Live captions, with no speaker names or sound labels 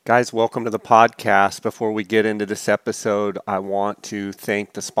Guys, welcome to the podcast. Before we get into this episode, I want to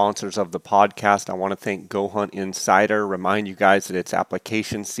thank the sponsors of the podcast. I want to thank Go Hunt Insider. Remind you guys that it's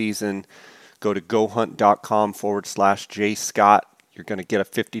application season. Go to gohunt.com/JScott. You're going to get a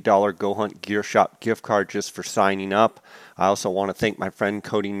 $50 Go Hunt Gear Shop gift card just for signing up. I also want to thank my friend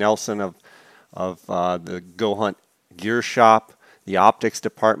Cody Nelson of the Go Hunt Gear Shop, the optics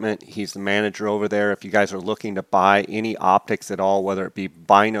department. He's the manager over there. If you guys are looking to buy any optics at all, whether it be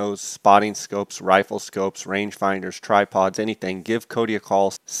binos, spotting scopes, rifle scopes, rangefinders, tripods, anything, give Cody a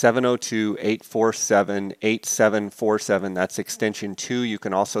call, 702-847-8747. That's extension 2. You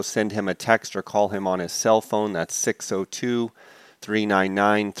can also send him a text or call him on his cell phone. That's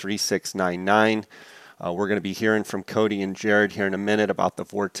 602-399-3699. We're going to be hearing from Cody and Jared here in a minute about the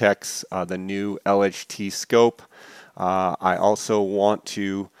Vortex, the new LHT scope. I also want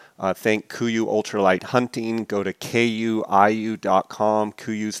to thank KUIU Ultralight Hunting. Go to KUIU.com.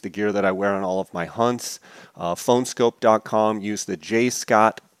 KUIU's the gear that I wear on all of my hunts. Phonescope.com. Use the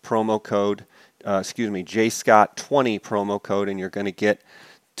JScott promo code, JScott20 promo code, and you're going to get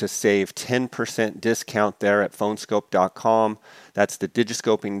to save 10% discount there at phonescope.com. That's the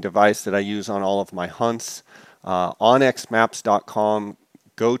digiscoping device that I use on all of my hunts. OnXMaps.com.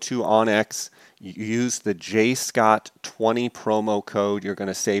 Go to OnX. Use the JScott20 promo code. You're going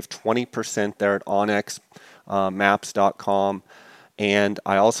to save 20% there at onxmaps.com. And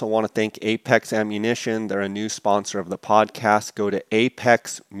I also want to thank Apex Ammunition. They're a new sponsor of the podcast. Go to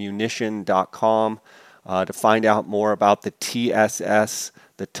apexmunition.com to find out more about the TSS,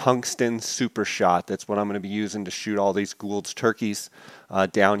 the Tungsten Super Shot. That's what I'm going to be using to shoot all these Gould's turkeys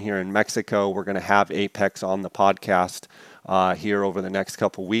down here in Mexico. We're going to have Apex on the podcast here over the next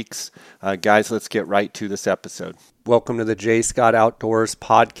couple weeks. Guys, let's get right to this episode. Welcome to the J. Scott Outdoors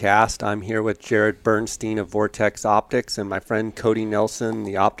podcast. I'm here with Jared Bernstein of Vortex Optics and my friend Cody Nelson,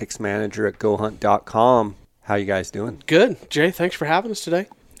 the optics manager at GoHunt.com. How you guys doing? Good. Jay, thanks for having us today.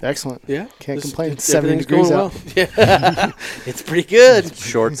 Excellent. Yeah. Can't complain. It's 70 70 degrees going out. well. Yeah. It's pretty good.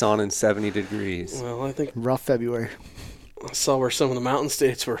 Shorts on and 70 degrees. Well, I think Rough February. I saw where some of the mountain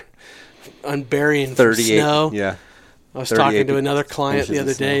states were unburying from 38. snow. Yeah. I was talking to another inches client the of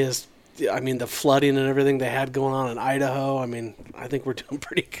other day. snow. The flooding and everything they had going on in Idaho. I think we're doing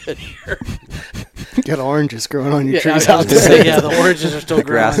pretty good here. You got oranges growing on your Yeah, trees I out was gonna there. say, yeah, the oranges are still The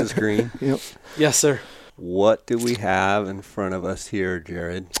growing. grass is green. Yep. Yes, sir. What do we have in front of us here,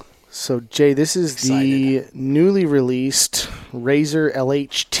 Jared? So, Jay, this is the Excited. newly released Razor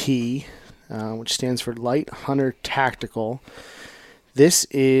LHT, which stands for Light Hunter Tactical. This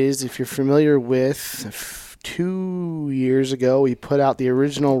is, if you're familiar with, 2 years ago, we put out the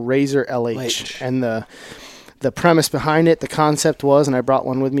original Razor LH. And the premise behind it, the concept was, and I brought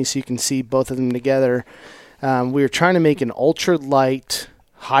one with me so you can see both of them together, we were trying to make an ultra-light,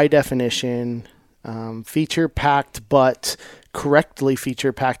 high-definition, feature-packed, but correctly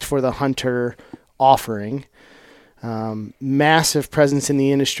feature-packed for the hunter offering. Massive presence in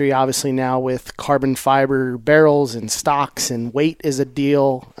the industry, obviously now with carbon fiber barrels and stocks, and weight is a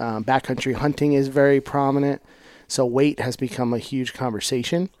deal. Backcountry hunting is very prominent, so weight has become a huge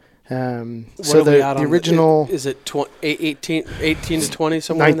conversation. So the original is it 18 to 20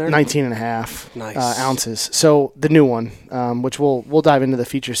 somewhere in there? 19 and a half Nice. ounces. So the new one, which we'll dive into the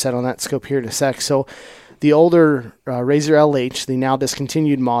feature set on that scope here in a sec. So the older Razor LH, the now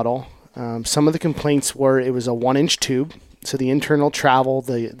discontinued model, some of the complaints were it was a 1-inch tube, so the internal travel,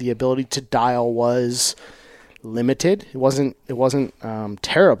 the ability to dial was limited. It wasn't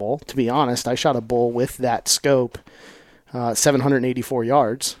terrible, to be honest. I shot a bull with that scope, 784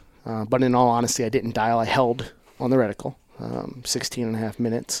 yards, but in all honesty, I didn't dial. I held on the reticle, 16 and a half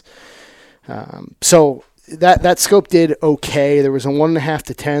minutes. So that scope did okay. There was a 1.5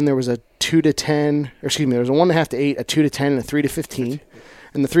 to 10. There was a 2 to 10. There was a 1.5 to 8, a 2 to 10, and a 3 to 15.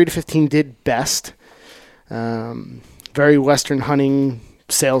 And the 3 to 15 did best. Very Western hunting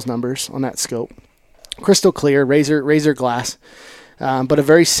sales numbers on that scope. Crystal clear, razor glass, but a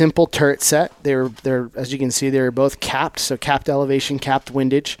very simple turret set. They're as you can see, they're both capped, so capped elevation, capped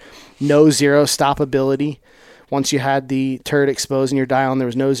windage, no zero stoppability. Once you had the turret exposed in your dial, there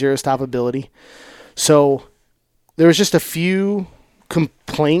was no zero stoppability. So there was just a few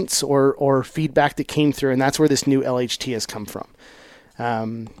complaints or feedback that came through, and that's where this new LHT has come from.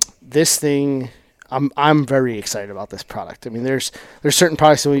 This thing, I'm very excited about this product. I mean, there's certain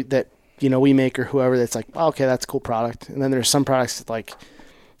products that we make or whoever that's like, oh, okay, that's a cool product, and then there's some products that like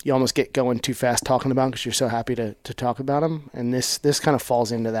you almost get going too fast talking about because you're so happy to talk about them, and this kind of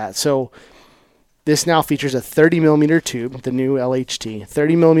falls into that. So this now features a 30 millimeter tube, the new LHT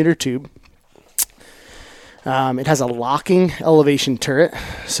 30 millimeter tube. It has a locking elevation turret,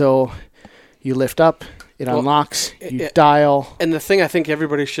 so you lift up, it unlocks, you dial. And the thing I think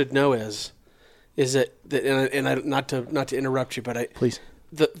everybody should know is that and I, not to interrupt you, but Please.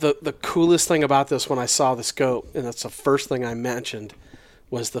 The coolest thing about this when I saw the scope, and that's the first thing I mentioned,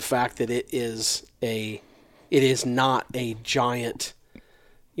 was the fact that it is not a giant,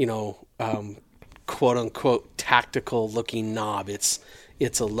 quote unquote tactical looking knob. It's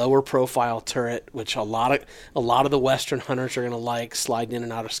a lower profile turret, which a lot of the Western hunters are going to like, sliding in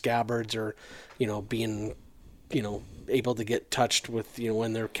and out of scabbards, or being able to get touched with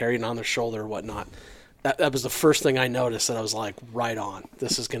when they're carrying on their shoulder or whatnot. That was the first thing I noticed, that I was like, right on.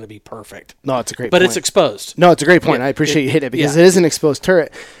 This is going to be perfect. No, it's a great point. But it's exposed. No, it's a great point. I appreciate you hitting it, because it is an exposed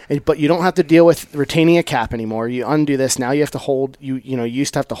turret, but you don't have to deal with retaining a cap anymore. You undo this. Now you have to hold, you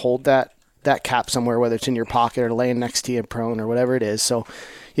used to have to hold that cap somewhere, whether it's in your pocket or laying next to you prone or whatever it is. So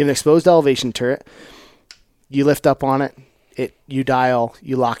you have an exposed elevation turret. You lift up on it, you dial,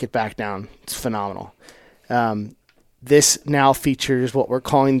 you lock it back down. It's phenomenal. This now features what we're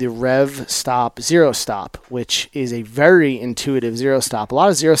calling the Rev Stop Zero Stop, which is a very intuitive zero stop. A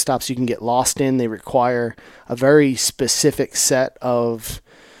lot of zero stops you can get lost in. They require a very specific set of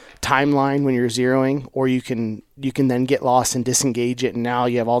timeline when you're zeroing, or you can then get lost and disengage it, and now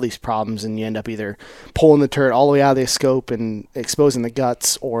you have all these problems, and you end up either pulling the turret all the way out of the scope and exposing the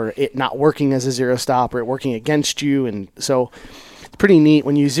guts, or it not working as a zero stop, or it working against you. And so it's pretty neat.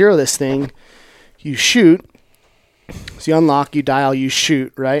 When you zero this thing, you shoot. So you unlock, you dial, you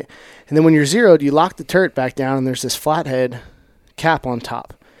shoot, right? And then when you're zeroed, you lock the turret back down, and there's this flathead cap on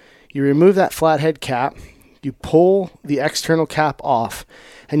top. You remove that flathead cap, you pull the external cap off,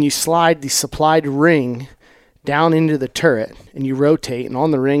 and you slide the supplied ring down into the turret, and you rotate, and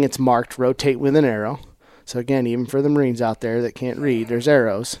on the ring it's marked rotate with an arrow. So again, even for the Marines out there that can't read, there's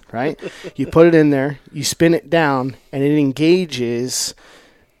arrows, right? You put it in there, you spin it down, and it engages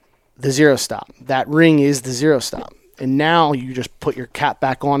the zero stop. That ring is the zero stop. And now you just put your cap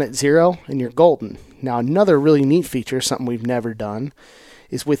back on at zero, and you're golden. Now, another really neat feature, something we've never done,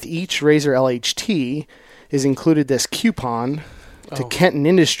 is with each Razor LHT is included this coupon to Kenton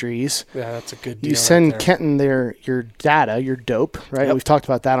Industries. Yeah, that's a good deal. You send Kenton your data, your dope, right? Yep. We've talked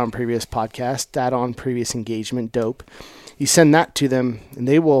about that on previous podcasts, data on previous engagement, dope. You send that to them, and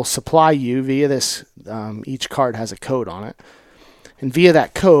they will supply you via this. Each card has a code on it. And via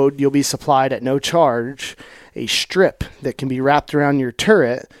that code, you'll be supplied at no charge a strip that can be wrapped around your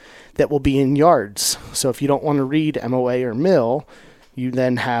turret that will be in yards. So if you don't want to read MOA or mil, you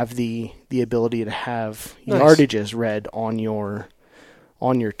then have the ability to have yardages read on your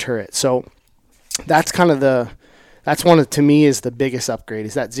turret. So that's kind of that's one of, to me, is the biggest upgrade,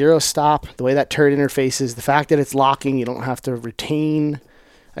 is that zero stop, the way that turret interfaces, the fact that it's locking, you don't have to retain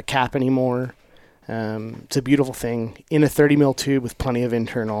a cap anymore. It's a beautiful thing in a 30 mil tube with plenty of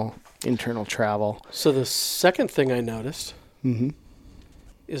internal travel. So the second thing I noticed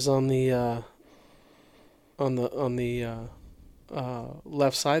is on the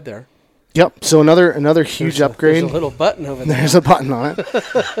left side there. Yep. So another huge upgrade. There's a little button over there. There's a button on it.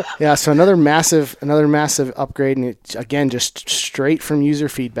 Yeah. So another massive upgrade, and it, again, just straight from user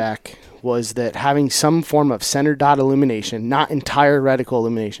feedback, was that having some form of center dot illumination, not entire reticle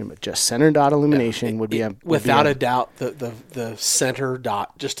illumination, but just center dot illumination would be without a doubt, the center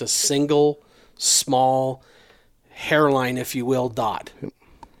dot, just a single small hairline, if you will, dot,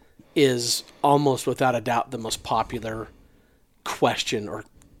 is almost without a doubt the most popular question or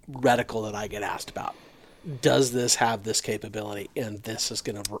reticle that I get asked about. Does this have this capability? And this is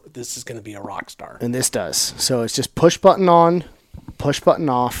gonna be a rock star. And this does. So it's just push button on, push button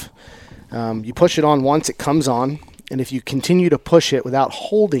off. You push it on once, it comes on, and if you continue to push it without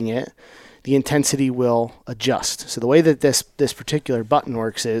holding it, the intensity will adjust. So the way that this particular button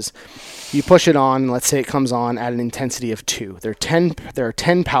works is you push it on, let's say it comes on at an intensity of 2. There are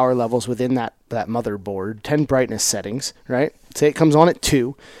 10 power levels within that motherboard, 10 brightness settings, right? Say it comes on at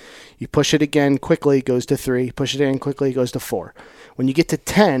 2. You push it again quickly, it goes to 3. Push it in quickly, it goes to 4. When you get to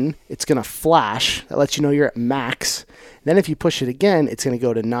 10, it's going to flash. That lets you know you're at max. Then if you push it again, it's going to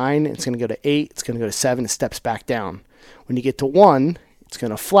go to 9, it's going to go to 8, it's going to go to 7, it steps back down. When you get to 1, it's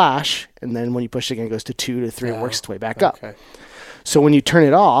going to flash, and then when you push it again, it goes to 2 to 3 and works its way back up. So when you turn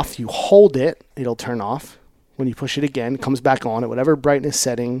it off, you hold it, it'll turn off. When you push it again, it comes back on at whatever brightness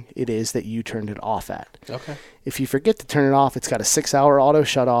setting it is that you turned it off at. Okay. If you forget to turn it off, it's got a 6-hour auto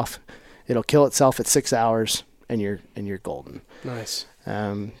shut off. It'll kill itself at 6 hours, and you're golden. Nice.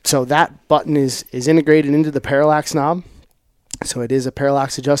 So that button is integrated into the parallax knob. So it is a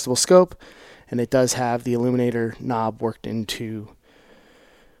parallax adjustable scope, and it does have the illuminator knob worked into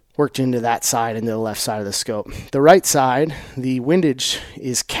worked into that side, into the left side of the scope. The right side, the windage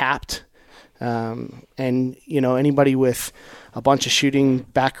is capped. And, anybody with a bunch of shooting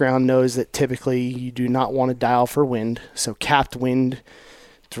background knows that typically you do not want to dial for wind. So capped wind,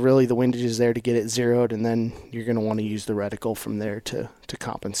 it's really the windage is there to get it zeroed, and then you're going to want to use the reticle from there to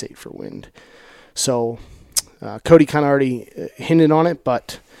compensate for wind. So Cody kind of already hinted on it,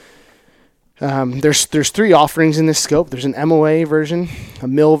 but there's 3 offerings in this scope. There's an MOA version, a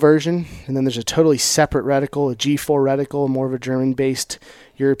MIL version, and then there's a totally separate reticle, a G4 reticle, more of a German-based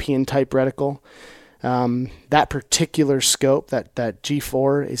European type reticle. That particular scope, that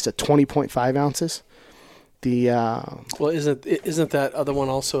G4, is at 20.5 ounces. Well, isn't that other one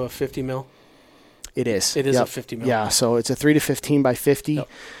also a 50 mil? It is. It is a 50 mil. Yeah, so it's a 3 to 15 by 50. Yep.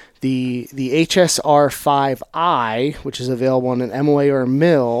 The HSR5i, which is available in an MOA or a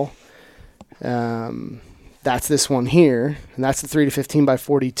MIL, that's this one here, and that's the 3 to 15 by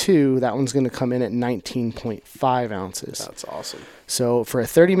 42. That one's going to come in at 19.5 ounces. That's awesome. So for a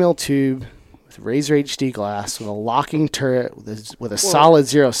 30 mil tube with Razor HD glass, with a locking turret, with a solid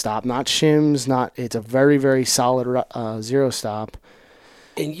zero stop, not shims, it's a very, very solid zero stop.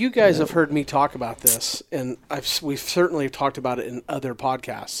 And you guys have heard me talk about this, and we've certainly talked about it in other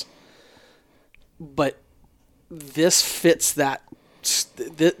podcasts. But this fits that.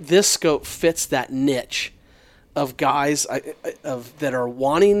 This scope fits that niche of guys that are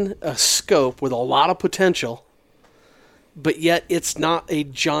wanting a scope with a lot of potential, but yet it's not a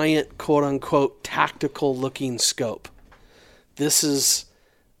giant, quote unquote, tactical looking scope. This is,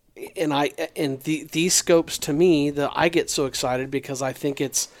 these scopes to me, I get so excited because I think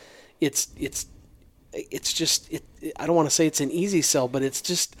it's just I don't want to say it's an easy sell, but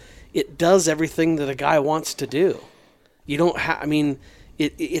it does everything that a guy wants to do. You don't have,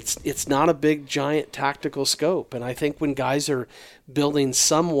 it's not a big giant tactical scope, and I think when guys are building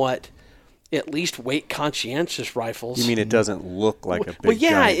somewhat at least weight conscientious rifles. You mean it doesn't look like a big well,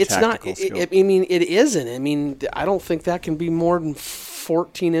 yeah, giant it's not. tactical scope? It isn't. I don't think that can be more than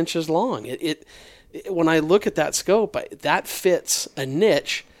 14 inches long. When I look at that scope, that fits a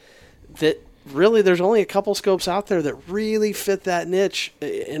niche that really there's only a couple scopes out there that really fit that niche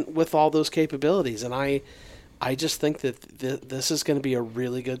with all those capabilities, and I just think that this is going to be a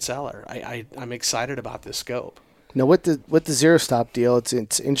really good seller. I'm excited about this scope. Now, with the zero stop deal, it's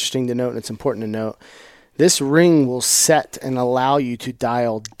interesting to note, and it's important to note, this ring will set and allow you to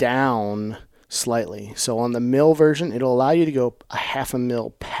dial down slightly. So on the mil version, it'll allow you to go a half a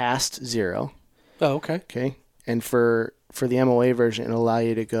mil past zero. Oh, okay. Okay, and for the MOA version, it'll allow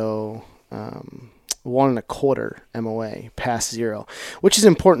you to go 1.25 MOA past zero, which is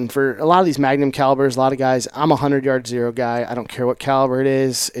important for a lot of these Magnum calibers. A lot of guys, I'm a 100-yard zero guy. I don't care what caliber it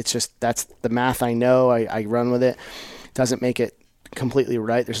is. It's just that's the math I know. I run with it. Doesn't make it completely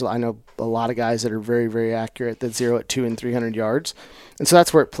right. I know a lot of guys that are very, very accurate that zero at 200 and 300 yards, and so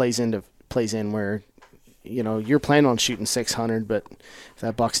that's where it plays in where you're planning on shooting 600, but if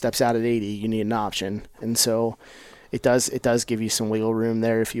that buck steps out at 80, you need an option, and so. It does give you some wiggle room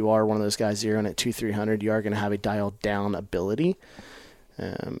there. If you are one of those guys zeroing at 200-300, you are going to have a dial down ability.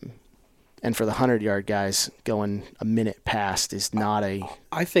 And for the 100-yard guys, going a minute past is not a...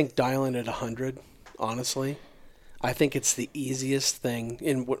 I think dialing at 100, honestly, I think it's the easiest thing.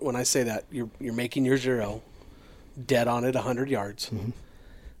 And when I say that, you're making your zero dead on at 100 yards. Mm-hmm.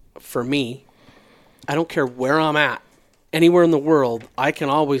 For me, I don't care where I'm at. Anywhere in the world, I can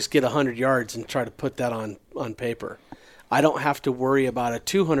always get 100 yards and try to put that on paper. I don't have to worry about a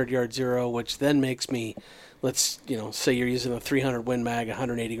 200-yard zero, which then makes me, say you're using a 300 Win Mag,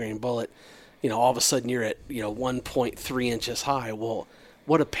 180 grain bullet, all of a sudden you're at, 1.3 inches high. Well,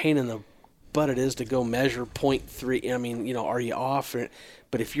 what a pain in the butt it is to go measure 0.3. Are you off?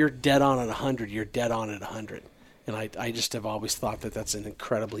 But if you're dead on at 100, you're dead on at 100. And I just have always thought that that's an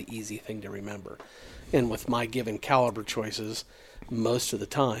incredibly easy thing to remember. And with my given caliber choices, most of the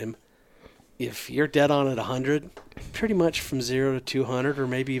time, if you're dead on at 100, pretty much from 0 to 200, or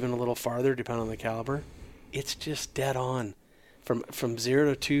maybe even a little farther, depending on the caliber, it's just dead on. From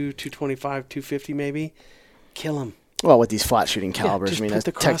 0 to 225, 250 maybe, kill them. Well, with these flat shooting calibers,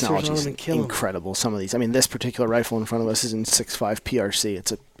 the technology is incredible. Some of these, this particular rifle in front of us is in 6.5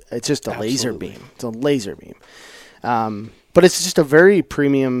 PRC. It's just a laser beam. It's a laser beam. But it's just a very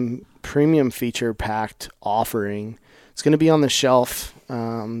premium feature packed offering. It's going to be on the shelf.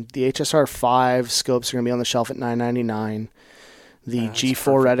 The HSR 5 scopes are going to be on the shelf at $999. The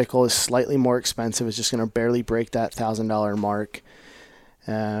G4 reticle is slightly more expensive. It's just going to barely break that $1,000 mark.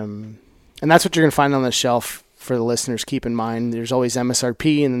 And that's what you're going to find on the shelf. For the listeners, keep in mind there's always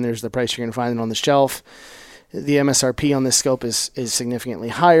MSRP, and then there's the price you're going to find it on the shelf. the MSRP on this scope is significantly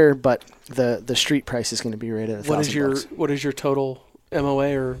higher, but the street price is going to be right at $1,000. What is your total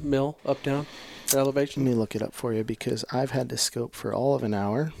MOA or mil up down or elevation? Let me look it up for you because I've had this scope for all of an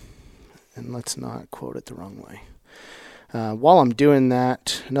hour, and let's not quote it the wrong way. While I'm doing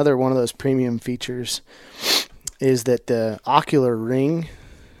that, another one of those premium features is that the ocular ring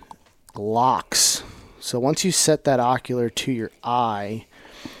locks. So once you set that ocular to your eye,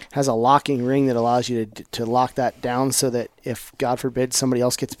 has a locking ring that allows you to lock that down so that if, God forbid, somebody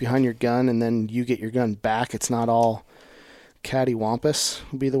else gets behind your gun and then you get your gun back, it's not all cattywampus,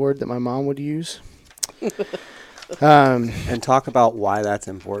 would be the word that my mom would use. And talk about why that's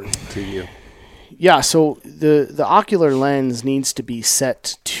important to you. Yeah, so the ocular lens needs to be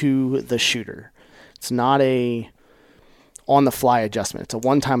set to the shooter. It's not a on-the-fly adjustment. It's a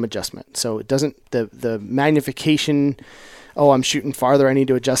one-time adjustment. So it doesn't, the magnification, oh, I'm shooting farther, I need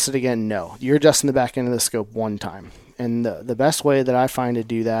to adjust it again. No, you're adjusting the back end of the scope one time. And the best way that I find to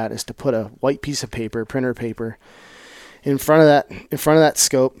do that is to put a white piece of paper, printer paper, in front of that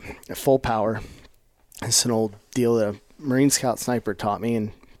scope at full power. It's an old deal that a Marine Scout sniper taught me,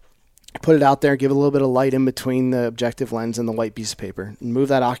 and put it out there, give it a little bit of light in between the objective lens and the white piece of paper, and move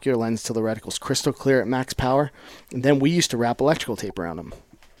that ocular lens till the reticle's crystal clear at max power. And then we used to wrap electrical tape around them.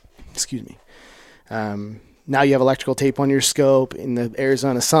 Excuse me. Now you have electrical tape on your scope. In the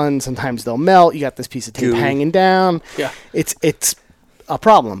Arizona sun, sometimes they'll melt. You got this piece of tape hanging down. Yeah. It's a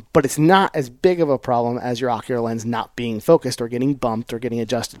problem, but it's not as big of a problem as your ocular lens not being focused or getting bumped or getting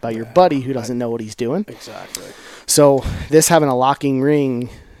adjusted by your buddy who doesn't know what he's doing. Exactly. So this having a locking ring,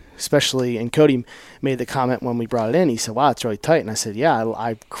 especially, and Cody made the comment when we brought it in, he said, wow, it's really tight. And I said, yeah,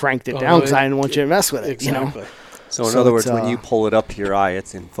 I cranked it down because I didn't want you to mess with it. Exactly. You know? So in other words, when you pull it up to your eye,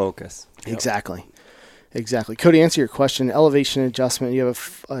 it's in focus. Exactly. Exactly. Cody, answer your question. Elevation adjustment, you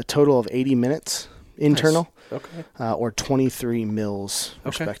have a total of 80 minutes internal. Nice. Okay. Or 23 mils,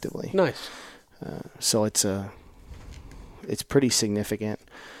 respectively. Nice. So it's pretty significant.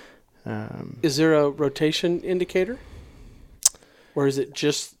 Is there a rotation indicator? Or is it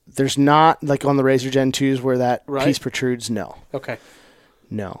just... There's not, like on the Razor Gen 2s where that piece protrudes, no. Okay.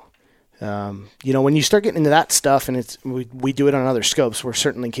 No. When you start getting into that stuff, and we do it on other scopes, we're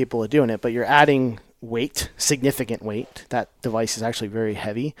certainly capable of doing it, but you're adding weight, significant weight. That device is actually very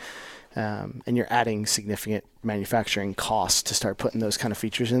heavy. And you're adding significant manufacturing costs to start putting those kind of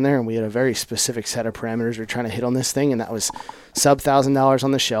features in there. And we had a very specific set of parameters we're trying to hit on this thing, and that was sub $1,000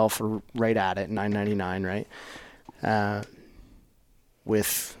 on the shelf, or right at it, $999, right?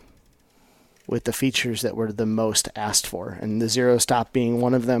 With the features that were the most asked for, and the zero stop being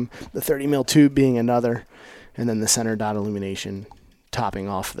one of them, the 30 mil tube being another, and then the center dot illumination topping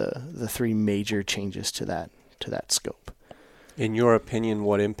off the three major changes to that scope. In your opinion,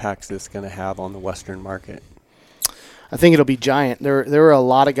 what impacts this going to have on the Western market? I think it'll be giant. There were a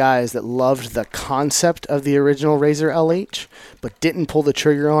lot of guys that loved the concept of the original Razor LH, but didn't pull the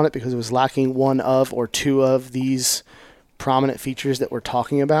trigger on it because it was lacking one of or two of these prominent features that we're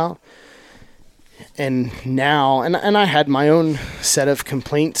talking about. And now, and I had my own set of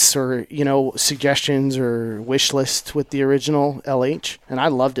complaints or, suggestions or wish lists with the original LH, and I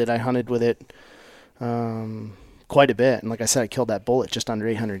loved it. I hunted with it quite a bit. And like I said, I killed that bullet just under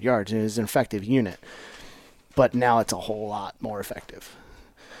 800 yards, and it was an effective unit. But now it's a whole lot more effective.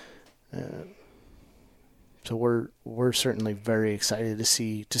 So we're certainly very excited to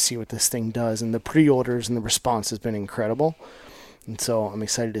see what this thing does. And the pre-orders and the response has been incredible. And so I'm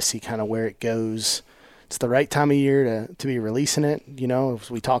excited to see kind of where it goes. It's the right time of year to be releasing it. As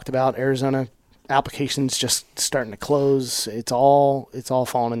we talked about, Arizona applications just starting to close. It's all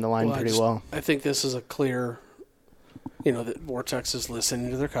falling in the line pretty well. I think this is a clear, that Vortex is listening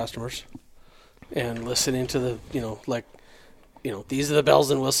to their customers and listening to the, these are the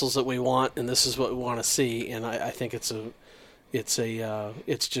bells and whistles that we want, and this is what we want to see. And I think it's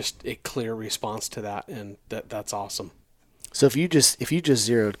just a clear response to that, and that's awesome. So if you just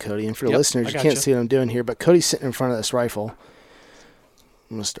zeroed Cody, and for the listeners, you can't see what I'm doing here, but Cody's sitting in front of this rifle.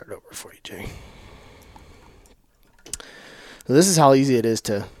 I'm going to start over for you, Jay. So this is how easy it is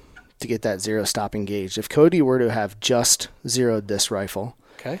to get that zero stop engaged. If Cody were to have just zeroed this rifle,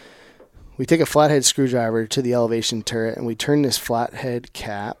 we take a flathead screwdriver to the elevation turret, and we turn this flathead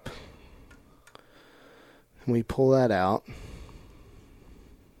cap, and we pull that out.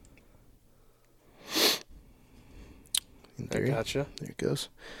 I gotcha. There it goes.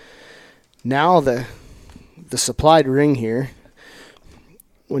 Now the supplied ring here,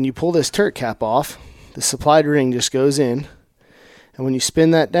 when you pull this turret cap off, the supplied ring just goes in, and when you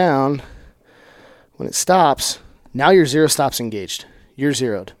spin that down, when it stops, now your zero stop's engaged. You're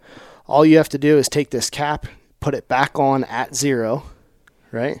zeroed. All you have to do is take this cap put it back on at 0,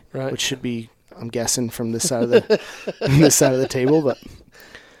 right? Right. Which should be, I'm guessing, from this side of the this side of the table, but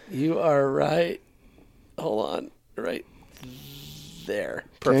You are right. Hold on. Right there.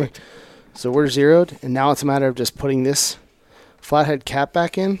 Perfect. Okay. So we're zeroed, and now it's a matter of just putting this flathead cap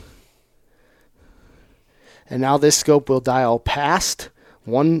back in. And now this scope will dial past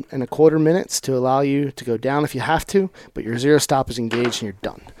 1.25 minutes to allow you to go down if you have to, but your zero stop is engaged and you're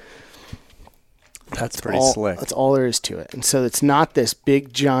done. That's pretty slick. That's all there is to it. And so it's not this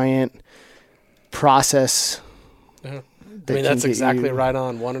big, giant process. Yeah. that I mean, can that's get exactly you- right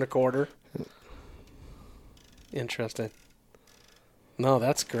on 1.25. Interesting. No,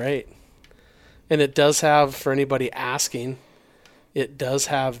 that's great. And it does have, for anybody asking, it does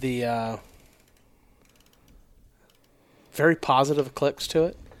have the very positive clicks to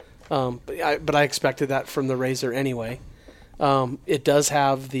it. But I expected that from the Razor anyway. It does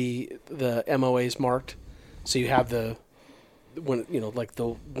have the MOAs marked, so you have the like the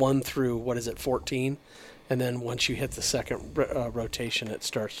 1 through 14, and then once you hit the second rotation, it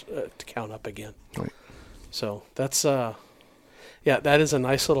starts to count up again. Right. So that's that is a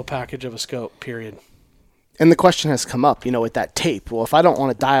nice little package of a scope. Period. And the question has come up, with that tape. Well, if I don't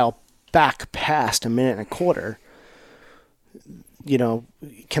want to dial back past 1.25 minutes,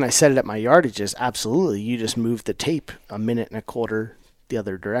 can I set it at my yardages? Absolutely. You just move the tape 1.25 the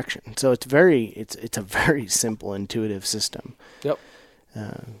other direction. So it's a very simple, intuitive system. Yep.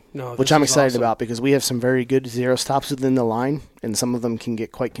 Which I'm excited about because we have some very good zero stops within the line, and some of them can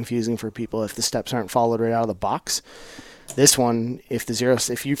get quite confusing for people if the steps aren't followed right out of the box. This one,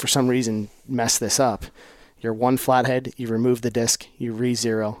 if you for some reason mess this up, you're one flathead, you remove the disc, you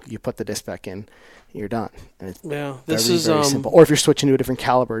re-zero, you put the disc back in, you're done. And it's very simple. Or if you're switching to a different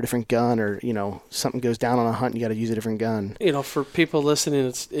caliber, a different gun, or something goes down on a hunt, you got to use a different gun. For people listening,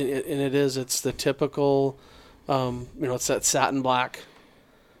 it's the typical, it's that satin black.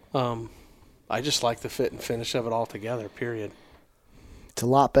 I just like the fit and finish of it all together. Period. It's a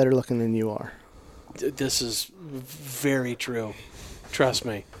lot better looking than you are. This is very true. Trust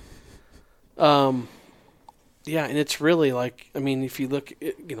me. Yeah, and it's really if you look,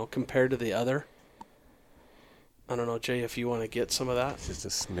 compared to the other, I don't know, Jay, if you want to get some of that. Just a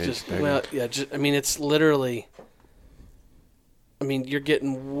smidge bigger. It's literally, you're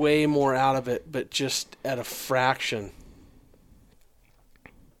getting way more out of it, but just at a fraction.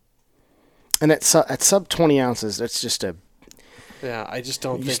 And at sub 20 ounces, that's just a... Yeah, I just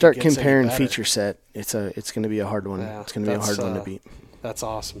don't think you start it gets comparing any better. feature set, it's going to be a hard one. Yeah, it's going to be a hard one to beat. That's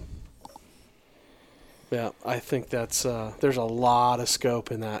awesome. Yeah, I think that's there's a lot of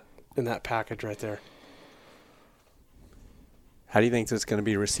scope in that package right there. How do you think this is going to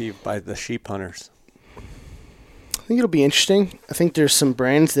be received by the sheep hunters? I think it'll be interesting. I think there's some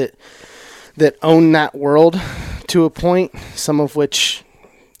brands that own that world to a point, some of which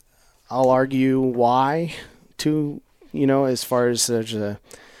I'll argue why as far as there's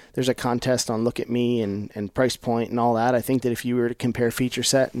a contest on Look at Me and price point and all that. I think that if you were to compare feature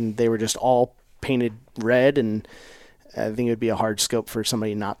set and they were just all painted red, and I think it would be a hard scope for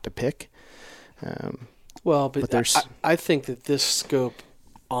somebody not to pick. But I think that this scope,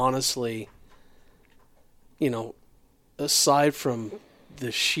 honestly, aside from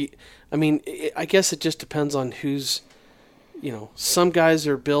the sheet, I guess it just depends on who's, some guys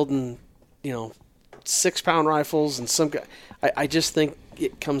are building, 6-pound rifles, and some guys, I just think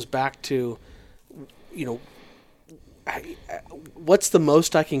it comes back to, what's the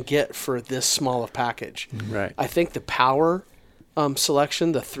most I can get for this small of package? Right. I think the power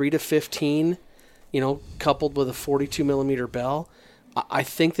selection, the 3 to 15, coupled with a 42 millimeter bell, I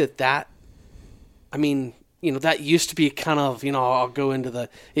think that used to be kind of, I'll go into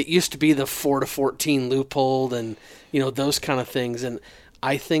it used to be the 4 to 14 loophole and, those kind of things. And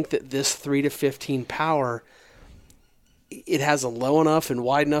I think that this 3 to 15 power, it has a low enough and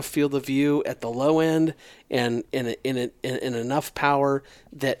wide enough field of view at the low end and in enough power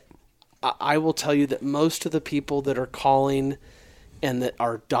that I will tell you that most of the people that are calling and that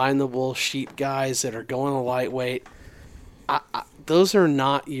are dyed-in-the-wool sheep guys that are going to lightweight, those are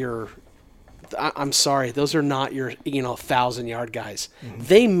not your... I'm sorry, those are not your 1,000-yard guys. Mm-hmm.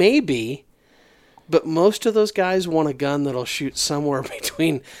 They may be, but most of those guys want a gun that'll shoot somewhere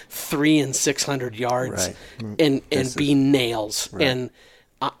between 300 and 600 yards, right, and be nails. Right. And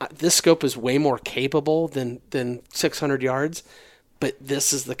this scope is way more capable than 600 yards, but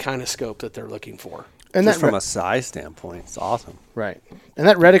this is the kind of scope that they're looking for. And just from a size standpoint, it's awesome. Right, and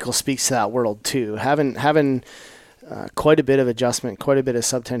that reticle speaks to that world too. Having quite a bit of adjustment, quite a bit of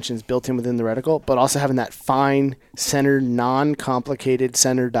subtensions built in within the reticle, but also having that fine center, non-complicated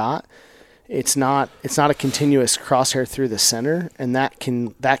center dot it's not a continuous crosshair through the center, and that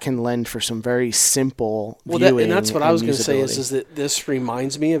can lend for some very simple viewing. And that's what I was going to say usability. is that this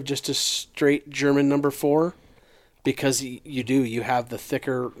reminds me of just a straight German number 4, because you have the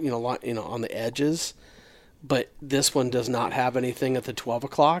thicker on the edges, but this one does not have anything at the 12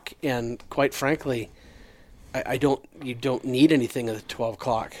 o'clock, and quite frankly, you don't need anything at the 12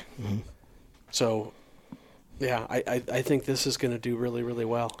 o'clock. Mm-hmm. So. Yeah, I think this is going to do really, really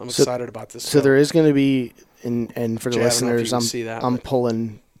well. I'm excited about this. So there is going to be, and for the Jay, I don't know if you listeners, can see that, I'm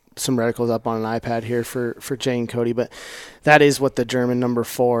pulling some reticles up on an iPad here for Jay and Cody, but that is what the German number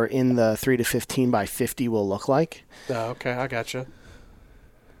 4 in the 3 to 15 by 50 will look like. Oh, okay, I gotcha.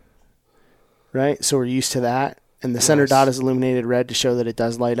 Right, so we're used to that, and the center dot is illuminated red to show that it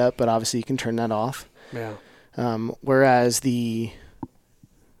does light up, but obviously you can turn that off. Yeah. Whereas the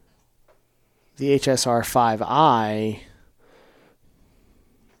HSR 5i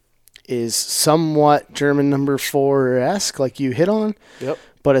is somewhat German number 4-esque, like you hit on. Yep.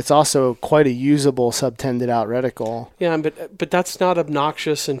 But it's also quite a usable subtended out reticle. Yeah, but that's not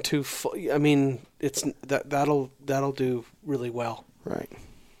obnoxious and too. I mean, it's that'll do really well. Right.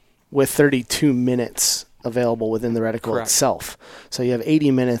 With 32 minutes available within the reticle Correct. itself. So you have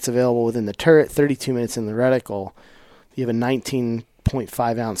 80 minutes available within the turret, 32 minutes in the reticle. You have a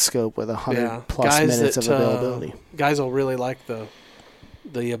 19.5 ounce scope with 100 plus minutes of availability. Guys will really like the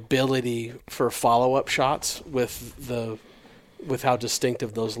ability for follow-up shots with how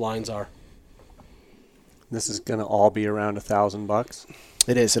distinctive those lines are. This is going to all be around $1,000.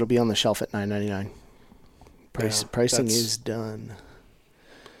 It is. It'll be on the shelf at $9.99. Pricing that's- is done.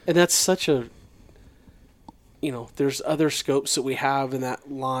 And that's such a, there's other scopes that we have in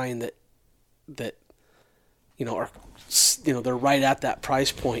that line that are, they're right at that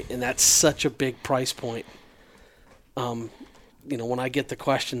price point, and that's such a big price point. When I get the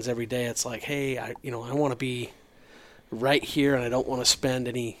questions every day, it's like, hey, I want to be right here, and I don't want to spend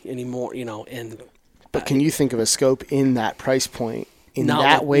any more, But can you think of a scope in that price point, in Not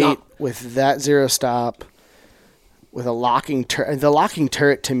that with- weight, not- with that zero stop, with a locking turret? The locking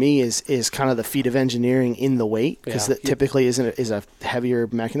turret to me is kind of the feat of engineering in the weight, because Yeah. that typically is a heavier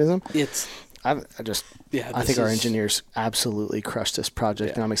mechanism. It's I this think our is- engineers absolutely crushed this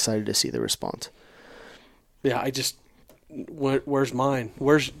project, and I'm excited to see the response. Yeah, where's mine?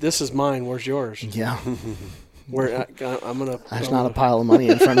 This is mine. Where's yours? Yeah, Where I'm gonna. there's not a pile of money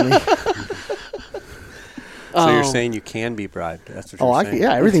in front of me. So you're saying you can be bribed. That's what you're saying.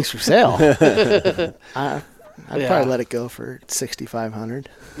 Everything's for sale. I'd Yeah. probably let it go for $6,500.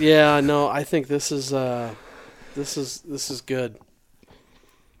 Yeah, no, I think this is good.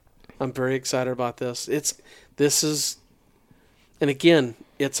 I'm very excited about this. And again,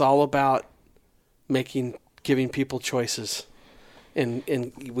 it's all about giving people choices, and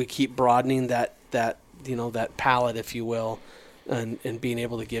we keep broadening that palette, if you will, and being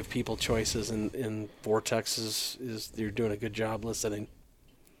able to give people choices. And Vortex is you're doing a good job listening.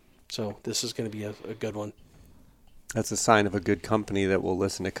 So this is going to be a good one. That's a sign of a good company that will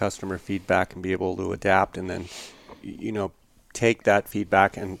listen to customer feedback and be able to adapt, and then, take that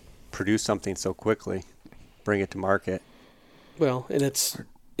feedback and produce something so quickly, bring it to market. Well, and it's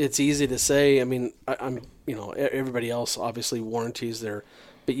easy to say. I mean, I'm everybody else obviously warranties their,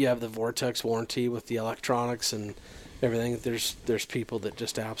 but you have the Vortex warranty with the electronics and everything. There's people that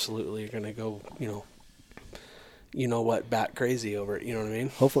just absolutely are going to go bat crazy over it. You know what I mean?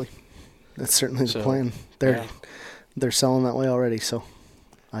 Hopefully, that's certainly the plan. They're selling that way already, so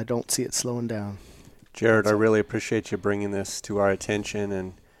I don't see it slowing down. Jared, I really appreciate you bringing this to our attention,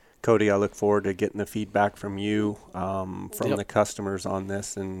 and Cody, I look forward to getting the feedback from you, from the customers on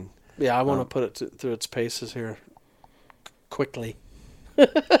this. And I want to put it through its paces here quickly. You're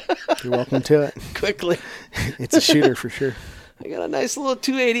welcome to it. Quickly. It's a shooter for sure. I got a nice little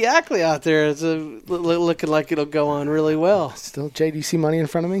 280 Ackley out there. It's looking like it'll go on really well. Still JDC money in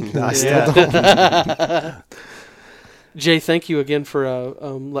front of me? No, I still don't. Jay, thank you again for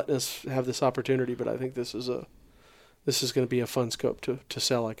letting us have this opportunity. But I think this is going to be a fun scope to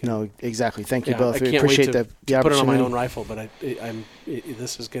sell. No, exactly. Thank you Yeah, both. I We can't appreciate wait the to put it on my opportunity. own rifle, but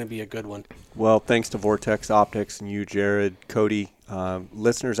this is going to be a good one. Well, thanks to Vortex Optics and you, Jared, Cody.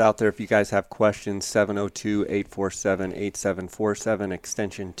 Listeners out there, if you guys have questions, 702-847-8747,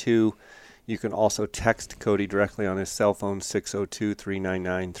 extension 2. You can also text Cody directly on his cell phone,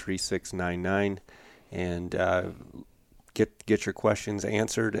 602-399-3699, and get your questions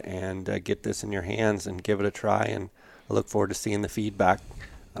answered and get this in your hands and give it a try. And I look forward to seeing the feedback.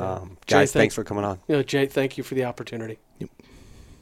 Jay, Guys, thanks for coming on. Jay, thank you for the opportunity. Yep.